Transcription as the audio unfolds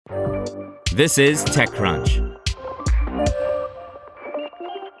This is TechCrunch.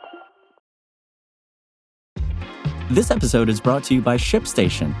 This episode is brought to you by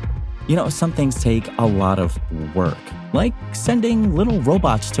ShipStation. You know, some things take a lot of work, like sending little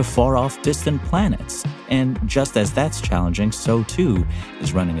robots to far-off distant planets. And just as that's challenging, so too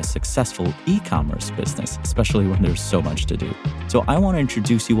is running a successful e-commerce business, especially when there's so much to do. So I want to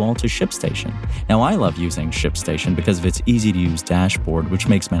introduce you all to ShipStation. Now, I love using ShipStation because of its easy-to-use dashboard, which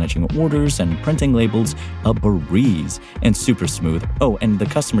makes managing orders and printing labels a breeze and super smooth. Oh, and the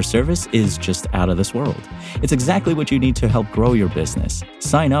customer service is just out of this world. It's exactly what you need to help grow your business.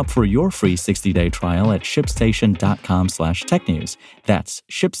 Sign up for your free 60-day trial at shipstation.com/technews. That's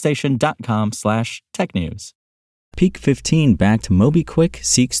shipstation.com/technews. XV-backed MobiKwik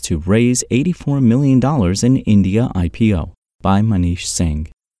seeks to raise $84 million in India IPO by Manish Singh.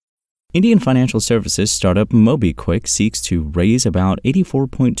 Indian financial services startup MobiKwik seeks to raise about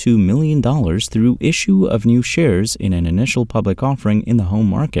 $84.2 million through issue of new shares in an initial public offering in the home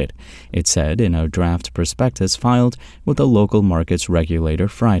market, it said in a draft prospectus filed with the local markets regulator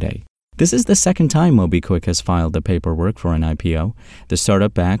Friday. This is the second time MobiKwik has filed the paperwork for an IPO. The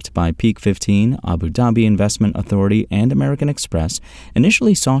startup, backed by Peak 15, Abu Dhabi Investment Authority, and American Express,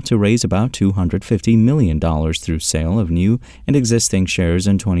 initially sought to raise about $250 million through sale of new and existing shares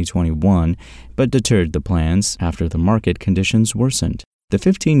in 2021, but deterred the plans after the market conditions worsened. The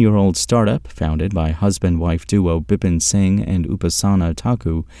 15-year-old startup, founded by husband-wife duo Bipin Singh and Upasana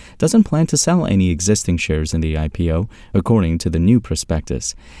Thakur, doesn't plan to sell any existing shares in the IPO, according to the new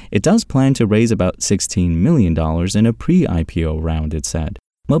prospectus. It does plan to raise about $16 million in a pre-IPO round, it said.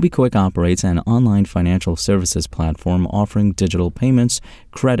 MobiKwik operates an online financial services platform offering digital payments,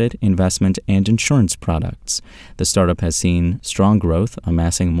 credit, investment, and insurance products. The startup has seen strong growth,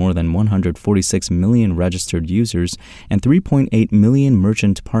 amassing more than 146 million registered users and 3.8 million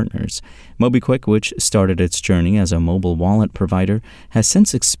merchant partners. MobiKwik, which started its journey as a mobile wallet provider, has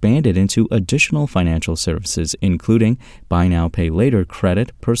since expanded into additional financial services, including buy now, pay later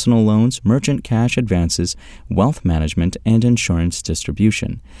credit, personal loans, merchant cash advances, wealth management, and insurance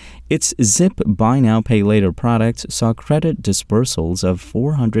distribution. Its Zip Buy Now Pay Later product saw credit disbursals of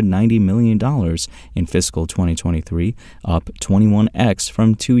 $490 million in fiscal 2023, up 21x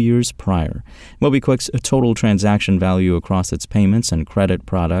from 2 years prior. MobiKwik's total transaction value across its payments and credit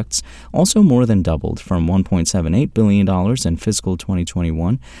products also more than doubled from $1.78 billion in fiscal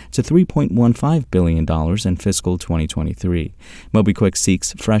 2021 to $3.15 billion in fiscal 2023. MobiKwik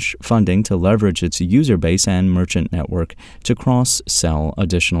seeks fresh funding to leverage its user base and merchant network to cross-sell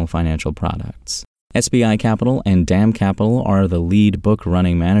additional financial products. SBI Capital and DAM Capital are the lead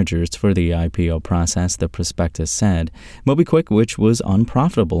book-running managers for the IPO process, the prospectus said. MobiKwik, which was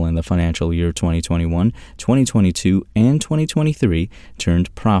unprofitable in the financial year 2021, 2022, and 2023,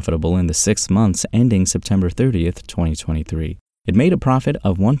 turned profitable in the 6 months ending September 30th, 2023. It made a profit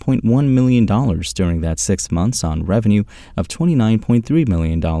of $1.1 million during that 6 months on revenue of $29.3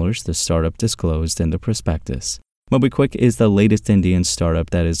 million, the startup disclosed in the prospectus. MobiKwik is the latest Indian startup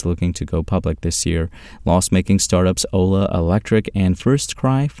that is looking to go public this year. Loss-making startups Ola Electric and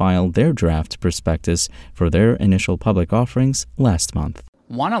FirstCry filed their draft prospectus for their initial public offerings last month.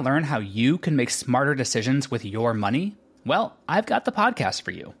 Want to learn how you can make smarter decisions with your money? Well, I've got the podcast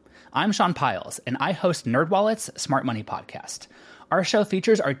for you. I'm Sean Piles, and I host NerdWallet's Smart Money Podcast. Our show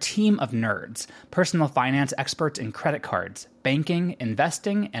features our team of nerds, personal finance experts in credit cards, banking,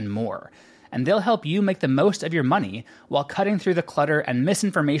 investing, and more. And they'll help you make the most of your money while cutting through the clutter and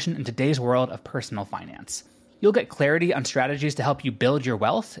misinformation in today's world of personal finance. You'll get clarity on strategies to help you build your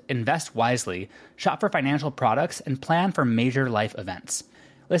wealth, invest wisely, shop for financial products, and plan for major life events.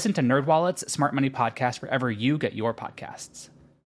 Listen to NerdWallet's Smart Money Podcast wherever you get your podcasts.